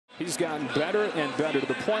He's gotten better and better to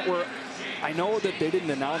the point where I know that they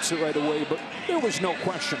didn't announce it right away, but there was no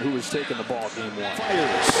question who was taking the ball game one.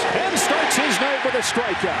 Fires and starts his night with a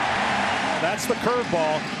strikeout. That's the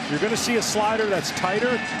curveball. You're going to see a slider that's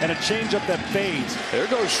tighter and a changeup that fades. There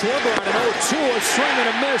goes Schwarber on an 0-2, a swing and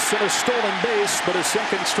a miss and a stolen base, but a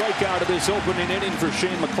second strikeout of this opening inning for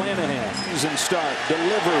Shane McClanahan. Season start,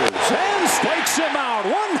 delivers, and strikes him out.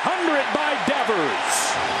 100 by Devers.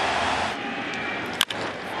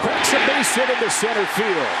 Cracks a base hit into center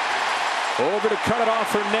field. Over to cut it off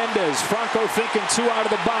Hernandez. Franco thinking 2 out of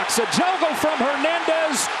the box. A juggle from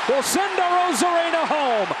Hernandez will send Arozarena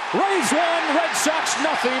home. Rays 1, Red Sox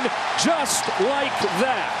nothing, just like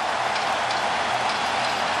that.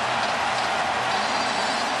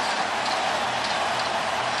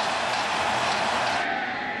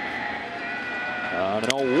 On an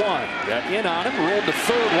 0-1, got in on him, rolled to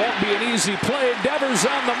third, won't be an easy play. Devers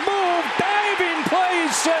on the move, diving play,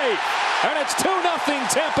 he's safe. And it's 2-0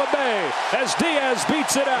 Tampa Bay as Diaz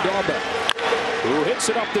beats it out. Who hits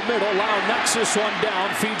it up the middle. Lau knocks this one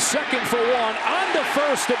down. Feeds second for 1. On to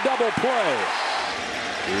first, a double play.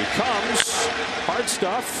 Here he comes. Hard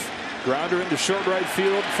stuff. Grounder into short right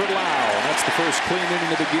field for Lau. And that's the first clean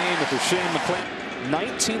inning of the game for Shane McClanahan.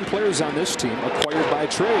 19 players on this team acquired by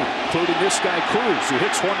trade, including this guy Cruz, who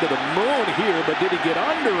hits one to the moon here, but did he get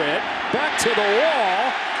under it? Back to the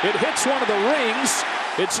wall. It hits one of the rings.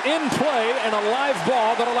 It's in play and a live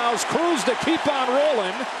ball that allows Cruz to keep on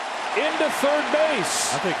rolling into third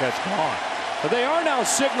base. I think that's gone. But they are now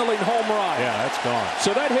signaling home run. Yeah, that's gone.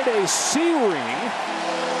 So that hit a C ring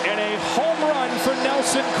and a home run for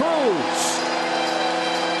Nelson Cruz.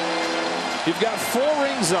 You've got 4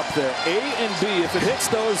 rings up there, A and B. If it hits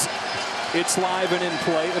those, it's live and in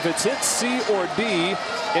play. If it's hit C or D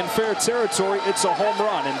in fair territory, it's a home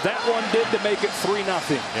run. And that one did to make it 3-0.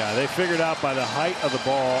 Yeah, they figured out by the height of the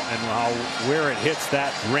ball and where it hits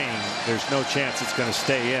that ring, there's no chance it's going to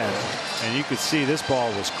stay in. And you could see this ball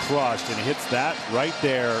was crushed and it hits that right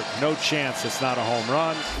there. No chance it's not a home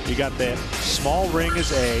run. You got the small ring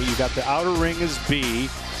is A, you got the outer ring is B,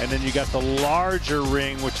 and then you got the larger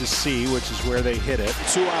ring, which is C, which is where they hit it.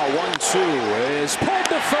 2 out, 1-2 is pulled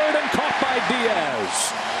to third and caught by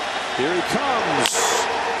Diaz. Here he comes.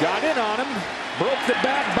 Got in on him. Broke the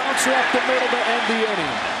bat. Bouncer up the middle to end the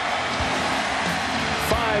inning.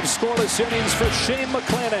 5 scoreless innings for Shane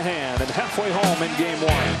McClanahan, and halfway home in game 1.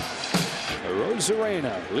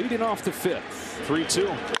 Arozarena leading off the 5th. 3-2.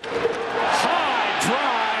 High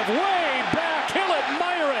drive. Way back. He'll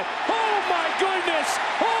admire it. Oh, my goodness.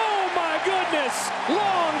 Oh, my goodness.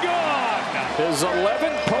 Long gone. His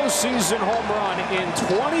 11th postseason home run in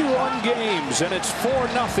 21 games, and it's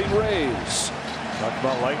 4-0 Rays. Talk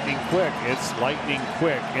about lightning quick. It's lightning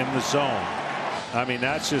quick in the zone. I mean,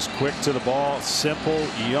 that's just quick to the ball. Simple,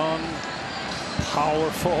 young,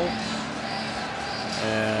 powerful,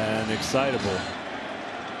 and excitable.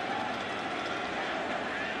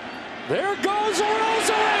 There goes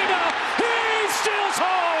Arozarena. He steals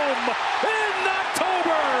home in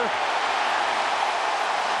October.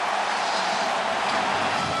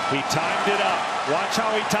 He timed it up. Watch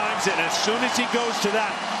how he times it. And as soon as he goes to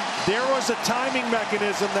that, there was a timing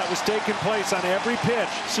mechanism that was taking place on every pitch.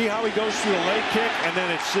 See how he goes through a leg kick, and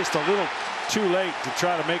then it's just a little too late to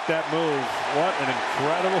try to make that move. What an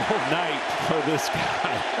incredible night for this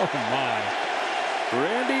guy. Oh, my.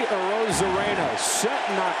 Randy Arozarena set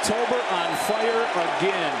in October on fire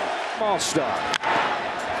again. All-star.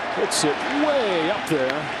 Hits it way up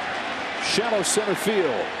there. Shallow center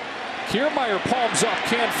field. Kiermaier palms up,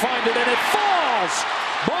 can't find it, and it falls.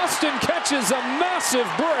 Boston catches a massive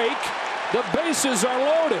break. The bases are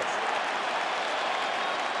loaded.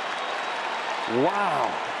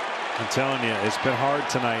 Wow. I'm telling you, it's been hard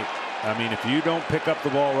tonight. I mean, if you don't pick up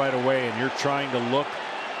the ball right away and you're trying to look,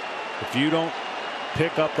 if you don't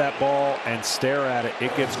pick up that ball and stare at it,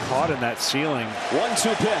 it gets caught in that ceiling.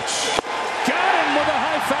 1-2 pitch. Got him with a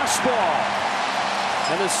high fastball.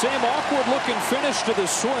 And the same awkward-looking finish to the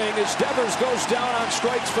swing as Devers goes down on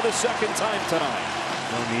strikes for the 2nd time tonight.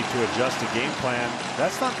 No need to adjust a game plan.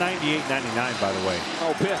 That's not 98-99, by the way.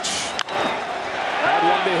 Oh, pitch. Had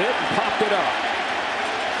one to hit and popped it up.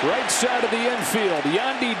 Right side of the infield.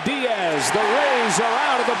 Yandy Diaz. The Rays are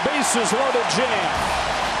out of the bases loaded jam.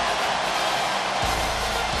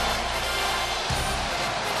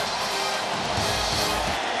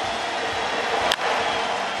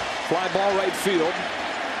 Fly ball right field.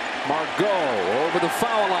 Margot over the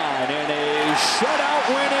foul line, and a shutout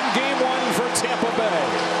win in game 1 for Tampa Bay.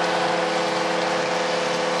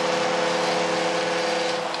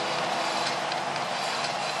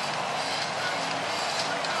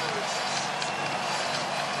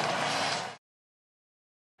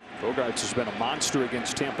 Bogaerts has been a monster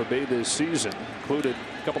against Tampa Bay this season, included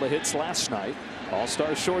a couple of hits last night.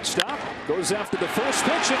 All-star shortstop goes after the first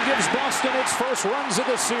pitch and gives Boston its first runs of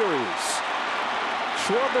the series.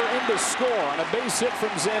 Schwarber in to score on a base hit from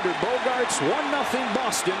Xander Bogaerts. 1-0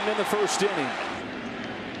 Boston in the first inning.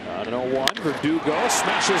 On an 0-1, Verdugo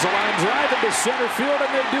smashes a line drive into center field,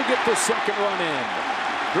 and they do get the second run in.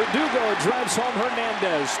 Verdugo drives home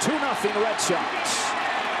Hernandez. 2-0 Red Sox.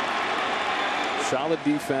 Solid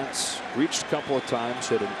defense, reached a couple of times,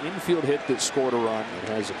 hit an infield hit that scored a run, and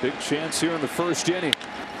has a big chance here in the first inning.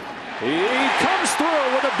 He comes through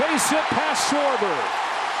with a base hit past Schwarber.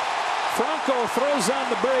 Franco throws on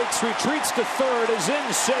the brakes, retreats to third, is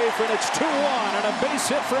in safe, and it's 2-1 on a base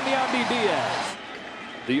hit from Yandy Diaz.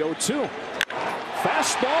 The 0-2.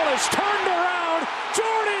 Fastball is turned around.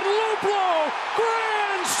 Jordan Luplow,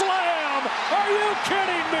 grand slam. Are you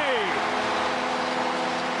kidding me?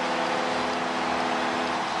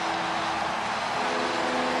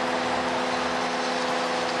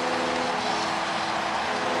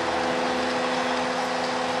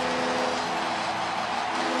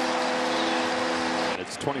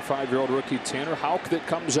 It's 25-year-old rookie Tanner Houck that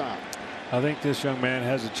comes on. I think this young man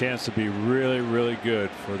has a chance to be really, really good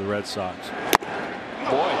for the Red Sox.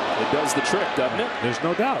 Boy, it does the trick, doesn't it? There's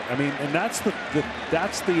no doubt. I mean, and that's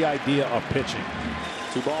the idea of pitching.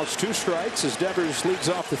 2 balls, 2 strikes as Devers leads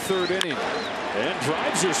off the third inning and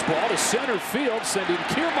drives this ball to center field, sending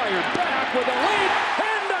Kiermaier back with a leap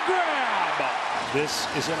and a grab. This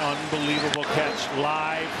is an unbelievable catch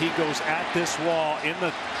live. He goes at this wall in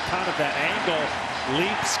the kind of that angle,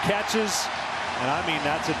 leaps, catches. And I mean,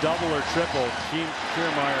 that's a double or triple.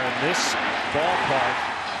 Kiermaier in this ballpark,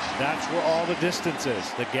 that's where all the distance is.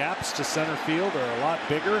 The gaps to center field are a lot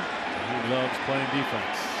bigger. He loves playing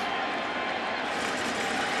defense.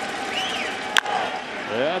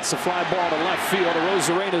 That's a fly ball to left field.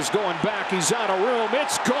 Arozarena's going back. He's out of room.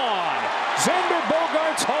 It's gone. Xander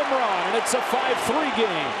Bogaerts home run, and it's a 5-3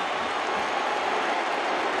 game.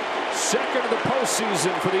 Second of the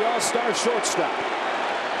postseason for the All-Star shortstop.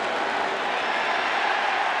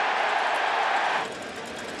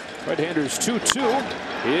 Right-handers 2-2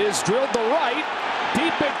 is drilled to right.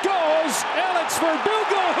 Deep it goes. Alex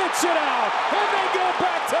Verdugo hits it out, and they go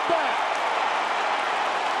back to back.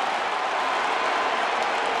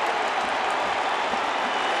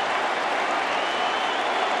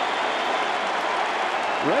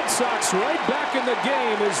 Red Sox right back in the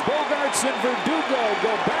game as Bogaerts and Verdugo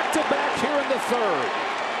go back to back here in the third.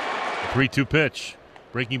 3-2 pitch.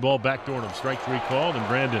 Breaking ball backdoored him. Strike 3 called, and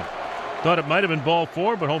Brandon thought it might have been ball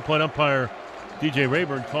 4, but home plate umpire DJ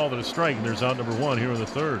Rayburn called it a strike, and there's out number 1 here in the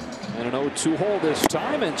third. And an 0-2 hole this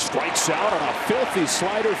time, and strikes out on a filthy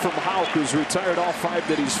slider from Houck, who's retired all 5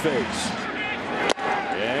 that he's faced.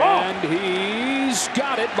 And he's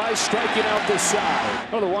got it by striking out the side.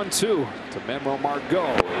 Another 1-2 to Memo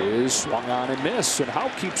Margot is swung on and missed, and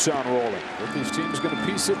Houck keeps on rolling. But this team's going to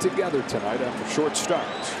piece it together tonight after short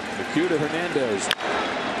starts. The cue to Hernandez.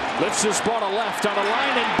 Lifts this ball to left on a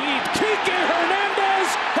line and beat. Kike Hernandez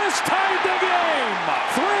has tied the game.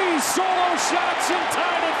 3 solo shots and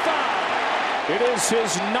tied at 5. It is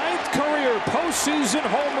his 9th career postseason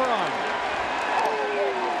home run.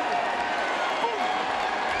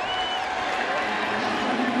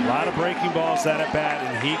 A lot of breaking balls that at bat,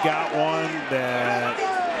 and he got one that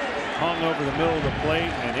hung over the middle of the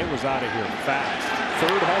plate, and it was out of here fast.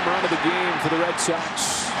 3rd home run of the game for the Red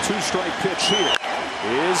Sox. 2-strike pitch here.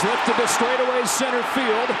 Is lifted to straightaway center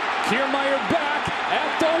field. Kiermaier back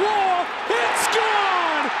at the wall. It's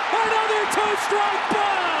gone! Another 2-strike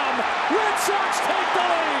bomb! Red Sox take the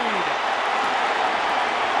lead!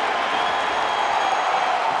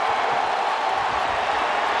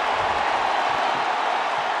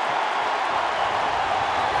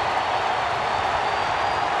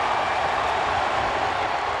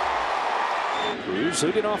 Cruz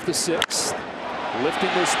leading off the 6th.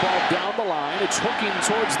 Lifting this ball down the line. It's hooking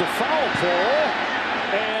towards the foul pole.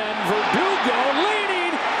 And Verdugo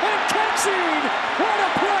leading and catching. What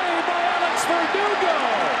a play by Alex Verdugo.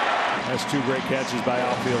 That's 2 great catches by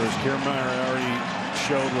outfielders. Kiermaier already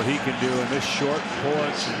showed what he can do. And this short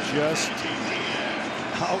push just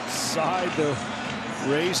outside the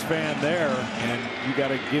Rays fan there. And you got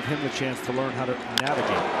to give him the chance to learn how to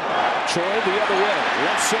navigate. Choi the other way.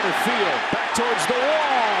 Left center field. Back towards the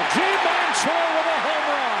wall. G-Man Choi with a home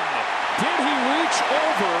run. Did he reach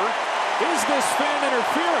over? Is this fan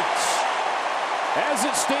interference? As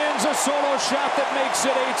it stands, a solo shot that makes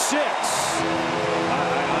it 8-6.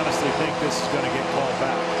 I honestly think this is going to get called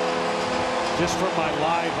back. Just from my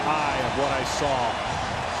live eye of what I saw,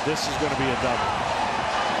 this is going to be a double.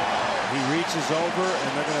 He reaches over,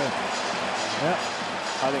 and they're going to. Yep.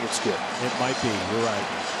 I think it's good. It might be. You're right.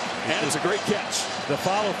 And it's a great catch. The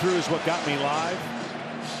follow through is what got me live.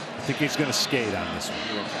 I think he's going to skate on this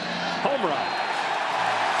one. Home run.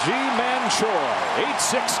 G-Man Choi.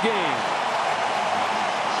 8-6 game.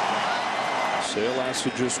 Sale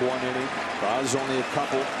lasted just 1 inning. Boz only a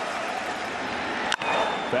couple.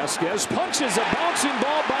 Vasquez punches a bouncing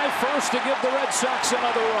ball by first to give the Red Sox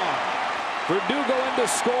another run. Verdugo in to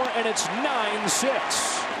score, and it's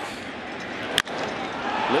 9-6.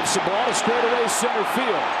 Lifts the ball to straightaway center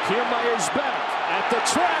field. Kiermaier's back at the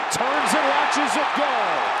track, turns and watches it go.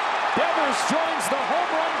 Devers joins the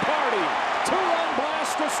home run party. 2-run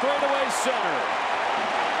blast to straightaway center.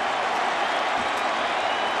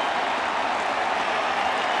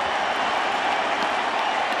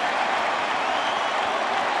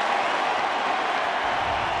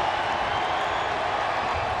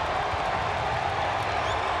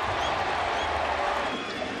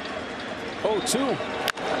 Oh, 2.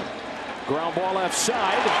 Ground ball left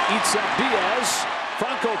side. Eats up Diaz.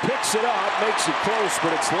 Franco picks it up. Makes it close,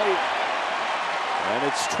 but it's late. And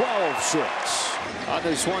it's 12-6. On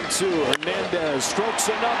this 1-2, Hernandez strokes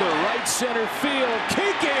another right center field.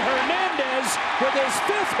 Kike Hernandez with his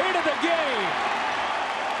 5th hit of the game.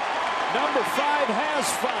 Number 5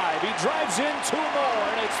 has 5. He drives in 2 more,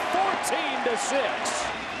 and it's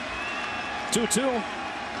 14-6. 2-2.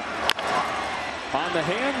 On the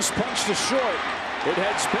hands, punch to short. It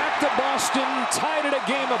heads back to Boston, tied at a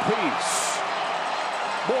game apiece.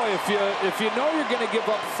 Boy, if you know you're going to give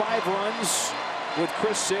up 5 runs with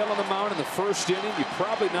Chris Sale on the mound in the first inning, you're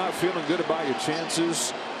probably not feeling good about your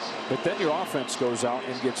chances. But then your offense goes out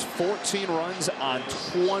and gets 14 runs on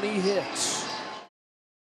 20 hits.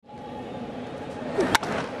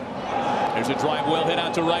 There's a drive well hit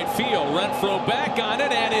out to right field. Renfroe back on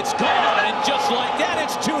it, and it's gone. And just like that,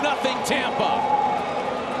 it's 2-0 Tampa.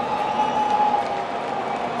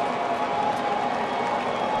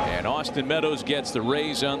 And Austin Meadows gets the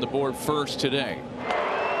Rays on the board first today.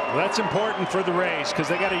 Well, that's important for the Rays because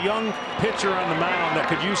they got a young pitcher on the mound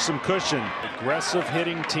that could use some cushion. Aggressive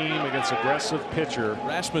hitting team against aggressive pitcher.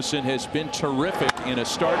 Rasmussen has been terrific in a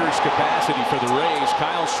starter's capacity for the Rays.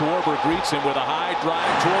 Kyle Schwarber greets him with a high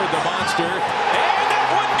drive toward the monster. And that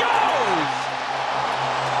one goes!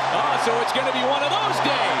 Oh, so it's going to be one of those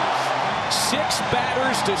days. 6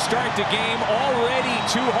 batters to start the game, already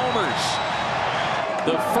 2 homers.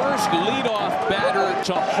 The first leadoff batter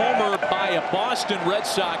to homer by a Boston Red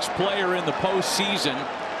Sox player in the postseason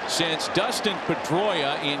since Dustin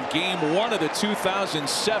Pedroia in Game 1 of the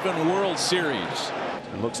 2007 World Series.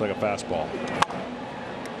 It looks like a fastball.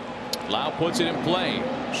 Lau puts it in play.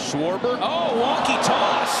 Schwarber. Oh, wonky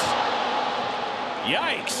toss.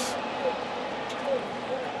 Yikes.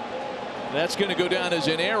 That's going to go down as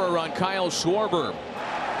an error on Kyle Schwarber.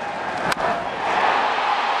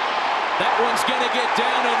 That one's going to get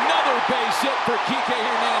down. Another base hit for Kike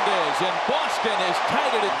Hernandez, and Boston is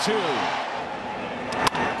tied at 2.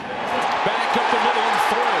 Back up the middle and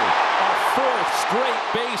through. A 4th straight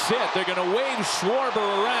base hit. They're going to wave Schwarber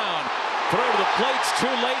around. Throw to the plate's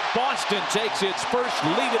too late. Boston takes its first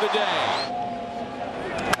lead of the day.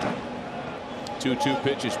 2-2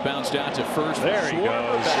 pitches bounced out to first. There he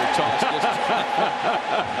goes. Better toss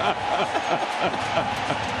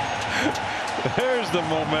There's the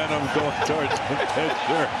momentum going towards the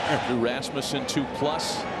pitcher. Rasmussen 2+. 2-1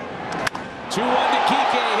 to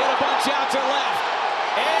Kike. Hit a bunch out to left.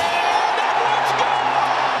 And that one's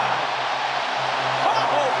gone!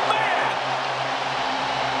 Oh, man!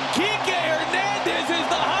 Kike Hernandez is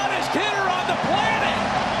the hottest hitter on the planet.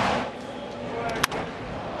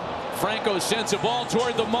 Franco sends a ball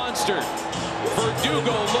toward the monster.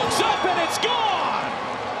 Verdugo looks up and it's gone!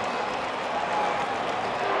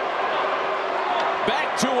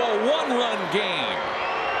 Back to a 1-run game.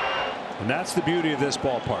 And that's the beauty of this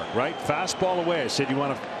ballpark, right? Fastball away. I said you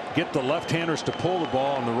want to get the left-handers to pull the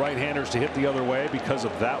ball and the right-handers to hit the other way because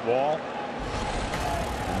of that wall.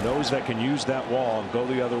 And those that can use that wall and go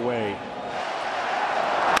the other way.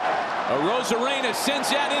 Arozarena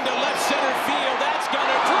sends that into left center field. That's going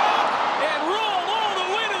to drop and roll all the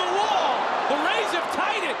way to the wall. The Rays have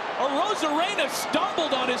tied it. Arozarena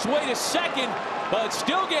stumbled on his way to second, but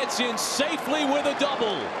still gets in safely with a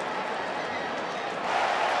double.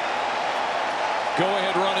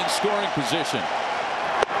 Go-ahead run in scoring position.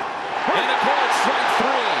 And a called strike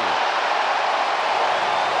 3.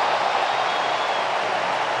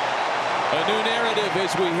 A new narrative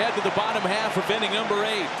as we head to the bottom half of inning number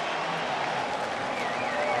 8.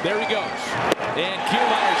 There he goes. And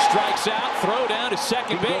Kiermaier strikes out. Throw down to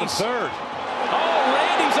second base. Third. Oh,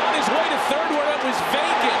 Randy's on his way to third where it was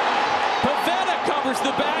vacant.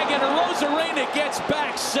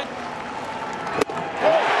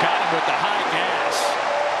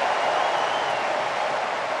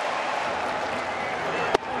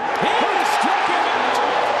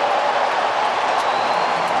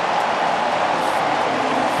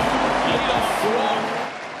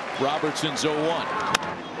 Albertson's 0-1.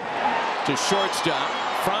 To shortstop.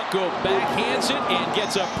 Franco backhands it and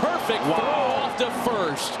gets a perfect throw off to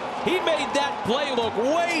first. He made that play look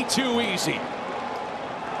way too easy.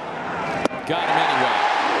 Got him anyway.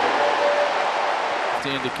 To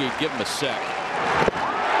indicate, give him a sec.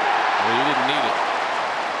 Well, he didn't need it.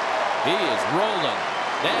 He is rolling.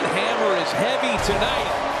 That hammer is heavy tonight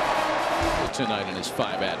in his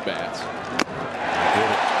 5 at-bats.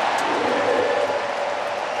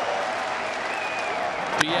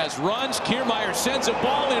 He has runs. Kiermaier sends a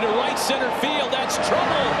ball into right center field. That's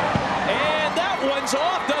trouble. And that one's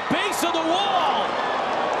off the base of the wall.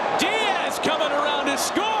 Diaz coming around to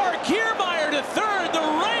score. Kiermaier to third. The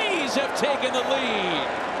Rays have taken the lead.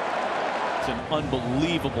 It's an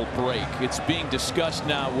unbelievable break. It's being discussed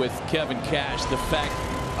now with Kevin Cash. The fact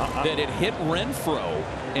that it hit Renfroe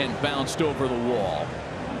and bounced over the wall.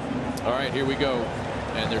 All right, here we go.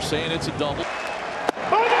 And they're saying it's a double.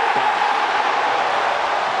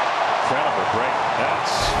 Incredible break.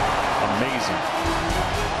 That's amazing.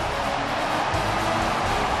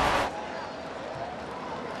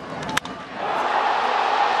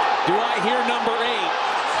 Do I hear number 8?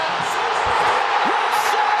 Red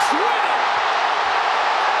Sox win it!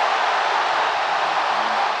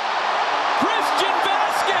 Christian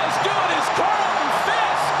Vasquez doing his Carlton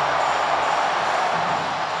Fisk.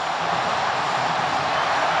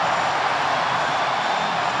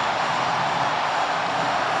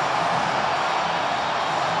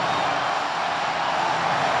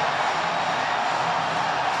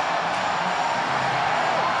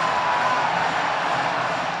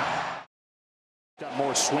 Got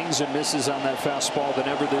more swings and misses on that fastball than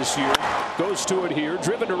ever this year. Goes to it here,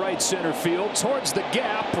 driven to right center field, towards the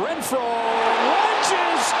gap. Renfroe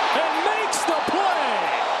lunges and makes the play.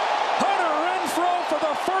 Hunter Renfroe for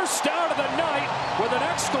the first out of the night with an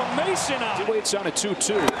exclamation on. He waits on a 2-2.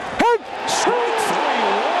 Strike 3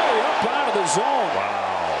 way up out of the zone.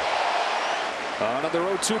 Wow. Another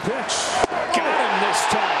 0-2 pitch. Got him this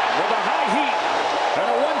time with a high heat. And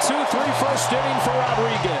a 1-2-3 first inning for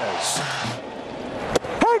Rodriguez.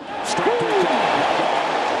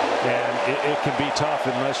 And it can be tough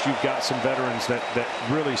unless you've got some veterans that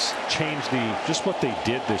really change just what they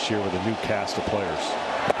did this year with a new cast of players.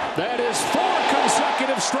 That is 4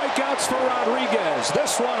 consecutive strikeouts for Rodriguez.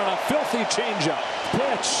 This one on a filthy changeup.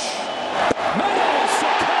 Pitch. Meadows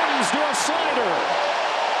succumbs to a slider.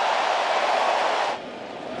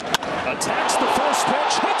 Attacks the first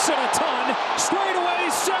pitch, hits it a ton. Straight away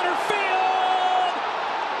center field.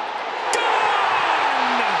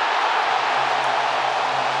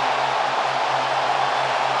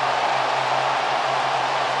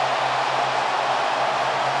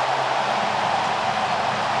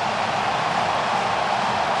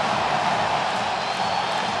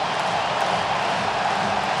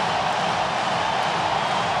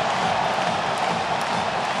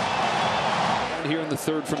 Here in the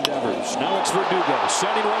third from Devers. Now it's Verdugo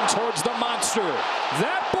sending one towards the monster.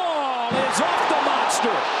 That ball is off the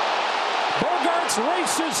monster. Bogarts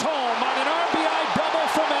races home on an RBI double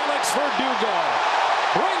from Alex Verdugo,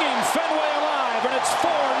 bringing Fenway alive, and it's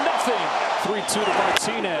 4-0. 3-2 to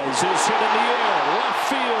Martinez is hit in the air,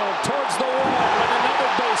 left field towards the wall, and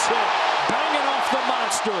another base hit, banging off the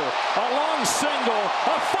monster. A long single,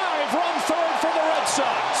 a 5-run third for the Red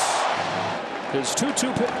Sox. His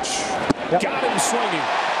 2-2 pitch. Got him swinging.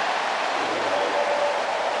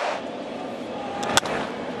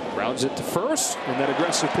 Grounds it to first, and that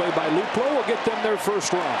aggressive play by Luplo will get them their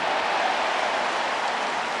first run.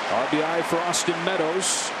 RBI for Austin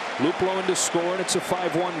Meadows. Luplo in to score, and it's a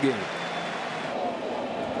 5-1 game.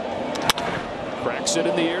 Cracks it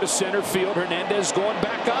in the air to center field. Hernandez going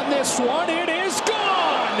back on this one. It is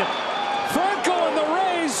gone! Franco and the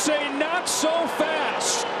Rays say not so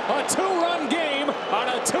fast. A 2-run game on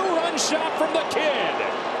a 2-run shot from the kid.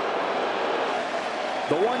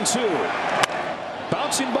 The 1-2.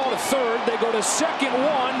 Bouncing ball to third. They go to second.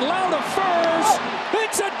 Loud to first.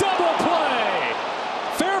 It's a double play.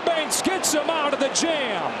 Fairbanks gets him out of the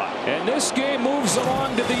jam. And this game moves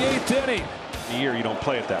along to the 8th inning. The year you don't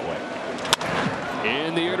play it that way.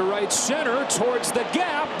 In the air to right center towards the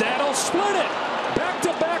gap. That'll split it.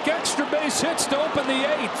 Back-to-back extra base hits to open the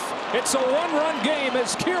 8th. It's a 1-run game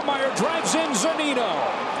as Kiermaier drives in Zunino.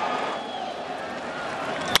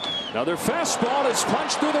 Another fastball is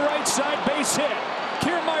punched through the right side, base hit.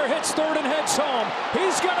 Kiermaier hits third and heads home.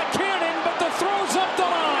 He's got a cannon, but the throw's up the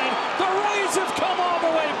line. The Rays have come all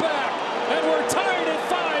the way back, and we're tied at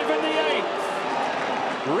 5 in the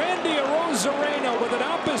 8th. Randy Arozarena with an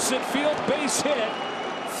opposite field base hit.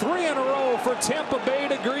 3 in a row for Tampa Bay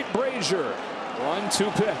to greet Brazier. 1-2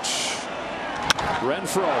 pitch.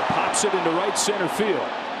 Renfroe pops it into right center field.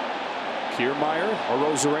 Kiermaier or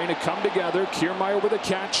Rosarena come together. Kiermaier with a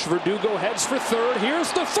catch. Verdugo heads for third.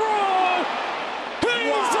 Here's the throw.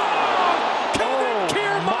 He's on! Kevin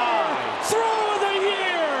Kiermaier, throw of the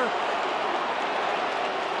year.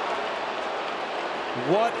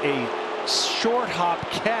 What a short hop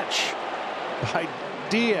catch by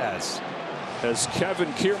Diaz. Has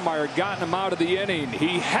Kevin Kiermaier gotten him out of the inning?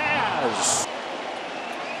 He has.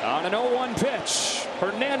 On an 0-1 pitch,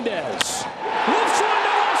 Hernandez lifts one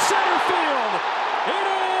to left center field. It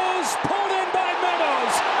is